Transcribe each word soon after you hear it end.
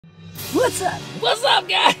What's up? What's up,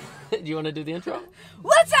 guy? Do you want to do the intro?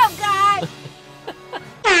 What's up, guy?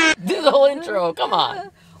 Do the whole intro. Come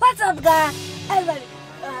on. What's up, guy? Everybody.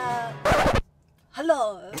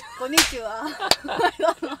 Hello. Konnichiwa. I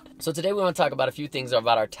don't know. So today we want to talk about a few things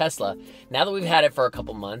about our Tesla. Now that we've had it for a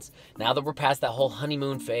couple months, now that we're past that whole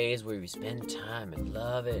honeymoon phase where we spend time and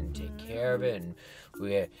love it and take care of it, and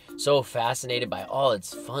we're so fascinated by all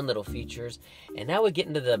its fun little features, and now we get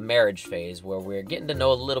into the marriage phase where we're getting to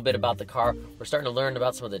know a little bit about the car. We're starting to learn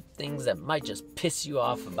about some of the things that might just piss you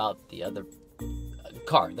off about the other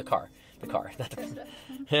car, the car. Not the...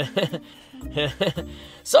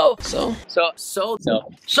 So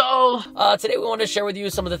today we want to share with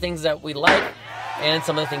you some of the things that we like and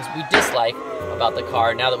some of the things we dislike about the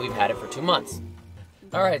car now that we've had it for 2 months.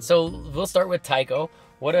 All right, so we'll start with Taiko.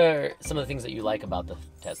 What are some of the things that you like about the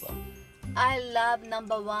Tesla? I love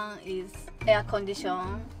number one is air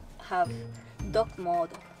condition have dock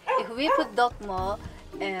mode. If we put dock mode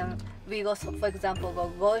and we go, for example, go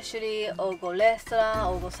grocery or go restaurant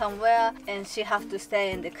or go somewhere, and she have to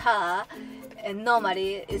stay in the car, and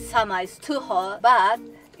normally it's summer, it's too hot, but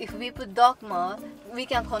if we put dock mode, we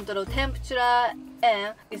can control temperature,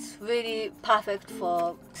 and it's really perfect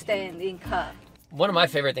for staying in car. One of my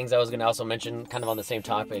favorite things I was going to also mention, kind of on the same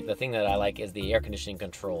topic, the thing that I like is the air conditioning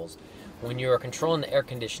controls. When you are controlling the air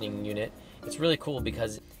conditioning unit, it's really cool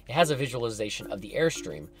because it has a visualization of the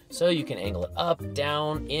airstream. So you can angle it up,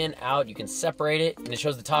 down, in, out, you can separate it, and it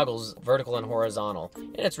shows the toggles vertical and horizontal.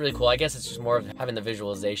 And it's really cool. I guess it's just more of having the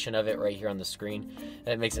visualization of it right here on the screen.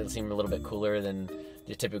 That makes it seem a little bit cooler than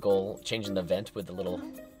the typical changing the vent with the little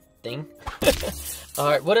thing. All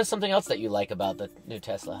right, what is something else that you like about the new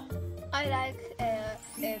Tesla? I like,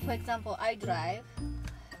 for example, I drive.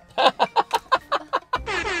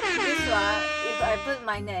 This one, if I put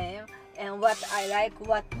my name and what I like,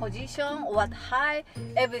 what position, what height,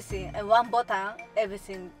 everything, and one button,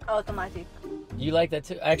 everything automatic. You like that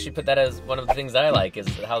too? I actually put that as one of the things that I like is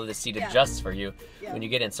how the seat adjusts for you when you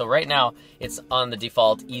get in. So right now, it's on the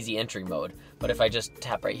default easy entry mode. But if I just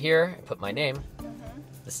tap right here and put my name,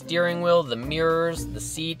 the steering wheel, the mirrors, the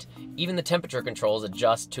seat, even the temperature controls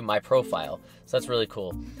adjust to my profile. So that's really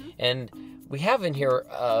cool. And we have in here,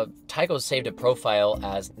 Taiko's saved a profile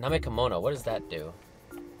as Namekemono. What does that do?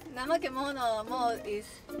 Namekemono mode is...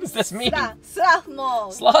 What does this mean? Sloth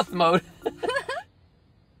mode. Sloth mode.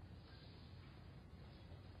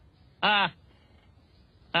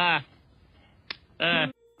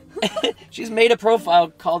 She's made a profile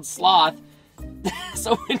called Sloth.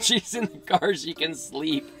 So when she's in the car, she can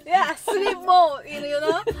sleep. Yeah, sleep mode, you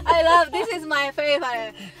know? I love, this is my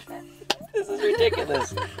favorite. This is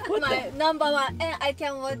ridiculous. My number one, and I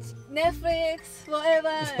can watch Netflix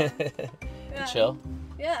forever. Yeah. Chill.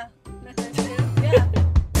 Yeah. Yeah.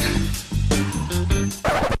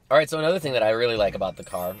 All right, so another thing that I really like about the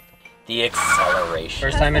car, the acceleration.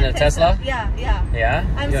 First time in a Tesla? Yeah, yeah. Yeah?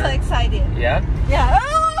 I'm so excited. Yeah? Yeah.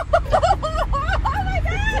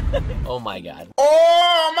 Oh my god.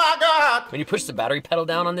 Oh my god! When you push the battery pedal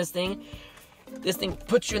down on this thing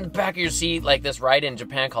puts you in the back of your seat like this ride in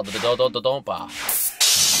Japan called the do-do-do-do-do-pa.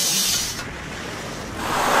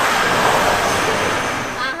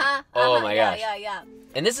 Oh my gosh. Yeah.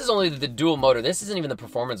 And this is only the dual motor. This isn't even the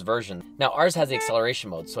performance version. Now ours has the acceleration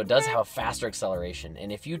mode, so it does have a faster acceleration.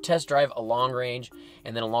 And if you test drive a long range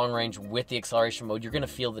and then a long range with the acceleration mode, you're gonna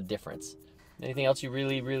feel the difference. Anything else you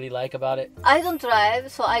really like about it? I don't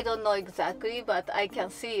drive, so I don't know exactly, but I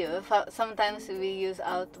can see you. Sometimes we use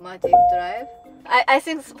automatic drive. I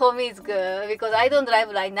think for me it's good because I don't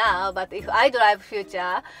drive right now, but if I drive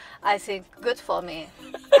future, I think good for me.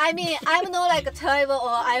 I mean, I'm not like a driver or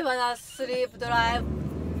I wanna sleep drive.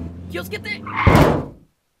 Just get there.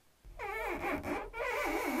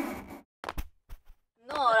 No,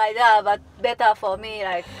 like that, but better for me,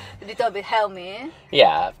 like little bit help me.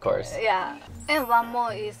 Yeah, of course. Yeah. And one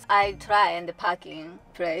more is I try in the parking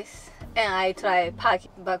place, and I try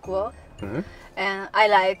parking backward, and I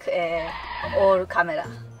like all camera,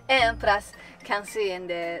 and plus can see in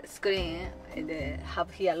the screen the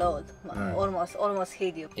have here load almost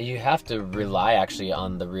hit you. You have to rely actually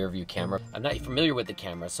on the rear view camera. I'm not familiar with the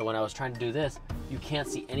camera, so when I was trying to do this, you can't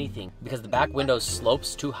see anything because the back window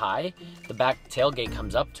slopes too high, the back tailgate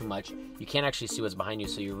comes up too much, you can't actually see what's behind you,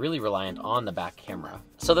 so you're really reliant on the back camera.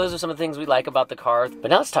 So those are some of the things we like about the car,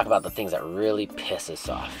 but now let's talk about the things that really piss us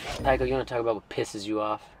off. Taiko, you want to talk about what pisses you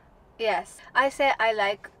off? Yes, I say I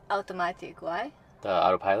like automatic. Why? The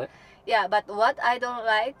autopilot? Yeah, but what I don't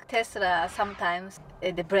like, Tesla sometimes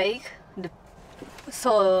the brake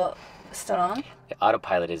so strong. The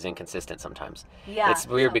autopilot is inconsistent sometimes. Yeah. It's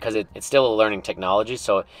weird because it's still a learning technology,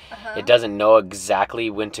 so it doesn't know exactly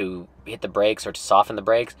when to hit the brakes or to soften the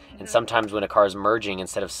brakes. And sometimes when a car is merging,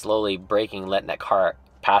 instead of slowly braking, letting that car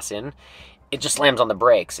pass in, it just slams on the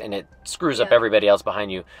brakes and it screws up everybody else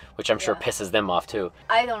behind you, which I'm sure pisses them off too.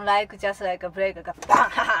 I don't like just like a brake, like a bang,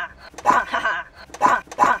 ha, bang, ha, bang,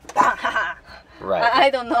 bang, bang, ha. Right. I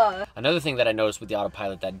don't know. Another thing that I noticed with the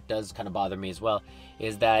autopilot that does kind of bother me as well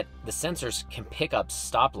is that the sensors can pick up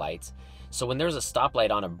stoplights. So when there's a stoplight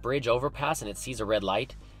on a bridge overpass and it sees a red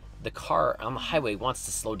light, the car on the highway wants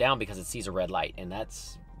to slow down because it sees a red light, and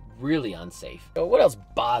that's really unsafe. So what else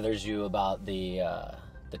bothers you about the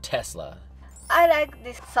Tesla? I like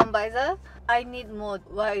this Sunvisor. I need more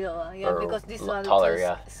wider, because this one taller,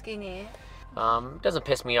 is skinny. Doesn't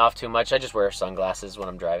piss me off too much. I just wear sunglasses when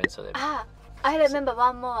I'm driving, so they... I remember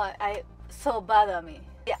one more. So bother me.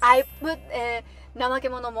 I put a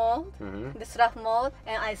namakemono mode, the slack mode,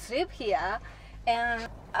 and I sleep here, and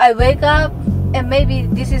I wake up, and maybe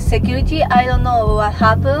this is security. I don't know what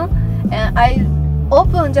happened, and I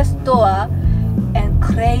open just door, and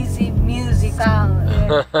crazy music sound.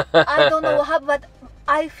 I don't know what happened, but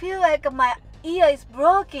I feel like my ear is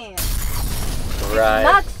broken.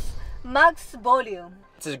 Right. Max volume.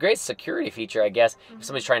 It's a great security feature, I guess, if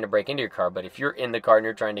somebody's trying to break into your car. But if you're in the car and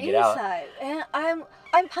you're trying to get out, and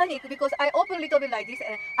I'm panicked because I open a little bit like this,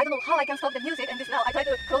 and I don't know how I can stop the music. And this now I try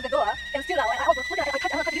to close the door, and still now I open. I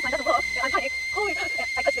catch this one doesn't work. And I'm panicked.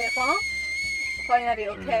 I catch the phone. Finally,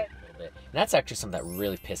 okay. And that's actually something that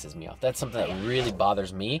really pisses me off. That's something that really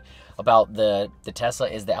bothers me about the Tesla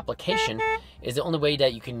is the application is the only way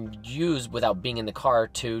that you can use without being in the car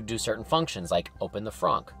to do certain functions, like open the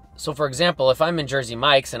frunk. So for example, if I'm in Jersey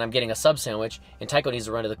Mike's and I'm getting a sub sandwich and Tycho needs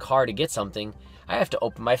to run to the car to get something, I have to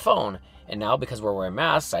open my phone. And now because we're wearing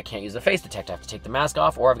masks, I can't use the face detector. I have to take the mask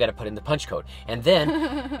off, or I've got to put in the punch code. And then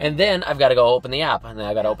I've got to go open the app. And then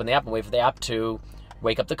I've got to open the app and wait for the app to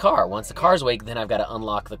wake up the car. Once the car's awake, then I've got to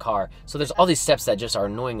unlock the car. So there's all these steps that just are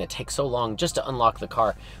annoying that take so long just to unlock the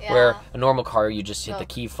car. Where a normal car, you just hit the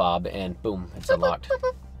key fob and boom, it's unlocked.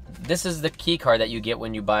 This is the key card that you get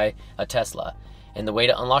when you buy a Tesla. And the way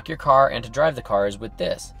to unlock your car and to drive the car is with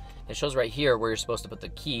this. It shows right here where you're supposed to put the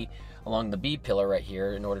key along the B pillar right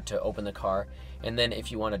here in order to open the car. And then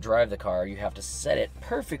if you want to drive the car, you have to set it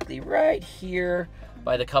perfectly right here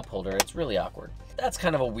by the cup holder. It's really awkward. That's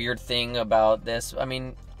kind of a weird thing about this. I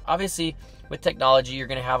mean, obviously with technology, you're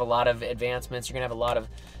going to have a lot of advancements. You're going to have a lot of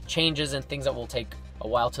changes and things that will take a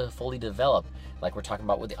while to fully develop. Like we're talking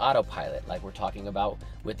about with the autopilot, like we're talking about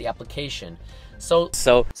with the application. So,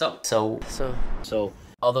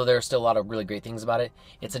 although there are still a lot of really great things about it,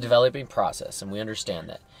 it's a developing process, and we understand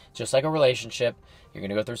that. Just like a relationship, you're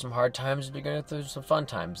gonna go through some hard times, you're gonna go through some fun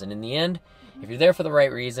times, and in the end, if you're there for the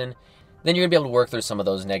right reason, then you're gonna be able to work through some of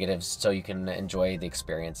those negatives so you can enjoy the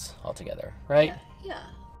experience altogether, right? Yeah.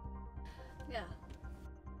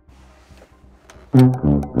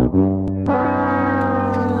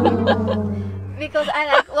 Because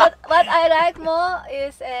I like what I like more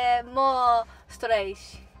is more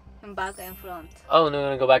storage in back and front. Oh, no, we're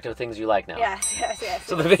gonna go back to the things you like now. Yes.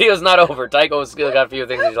 So the video's not over. Tycho's still got a few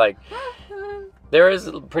things he's like. There is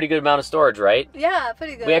a pretty good amount of storage, right? Yeah,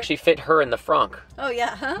 pretty good. We actually fit her in the frunk. Oh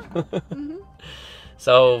yeah, huh?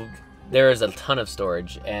 So there is a ton of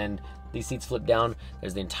storage, and these seats flip down.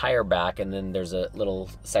 There's the entire back, and then there's a little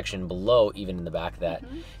section below, even in the back, that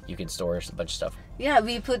you can store a bunch of stuff. Yeah,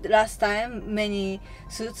 we put last time many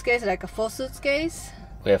suitcases, like a 4 suitcase.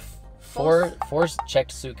 We have four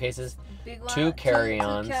checked suitcases, Big one, 2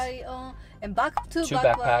 carry-ons, two carry-on, and two 2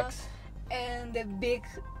 backpacks, and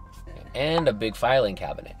a big filing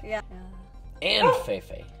cabinet. Yeah. And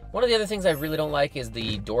Feifei. One of the other things I really don't like is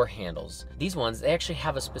the door handles. These ones, they actually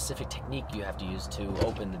have a specific technique you have to use to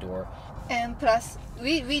open the door. And plus,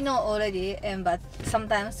 we know already, but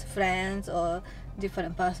sometimes friends or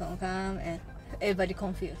different person come and everybody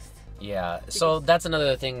confused. Yeah, so that's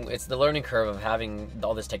another thing. It's the learning curve of having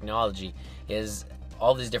all this technology is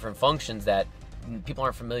all these different functions that people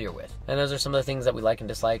aren't familiar with. And those are some of the things that we like and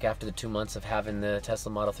dislike after the 2 months of having the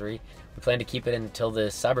Tesla Model 3. We plan to keep it until the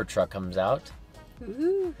Cybertruck comes out.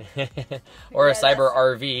 Or a Cyber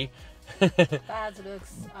RV. That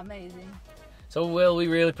looks amazing. So we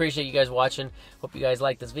really appreciate you guys watching. Hope you guys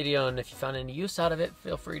liked this video, and if you found any use out of it,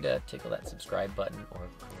 feel free to tickle that subscribe button or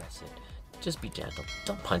caress it. Just be gentle.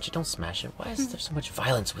 Don't punch it, don't smash it. Why is there so much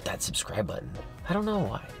violence with that subscribe button? I don't know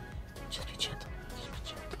why. Just be gentle. Just be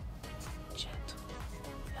gentle. Gentle.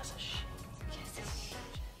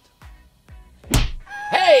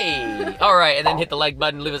 Hey! Alright, and then hit the like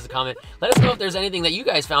button, leave us a comment. Let us know if there's anything that you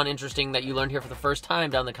guys found interesting that you learned here for the first time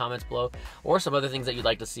down in the comments below, or some other things that you'd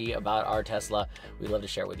like to see about our Tesla. We'd love to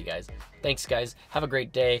share with you guys. Thanks, guys. Have a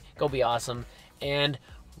great day. Go be awesome. And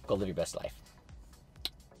Go live your best life.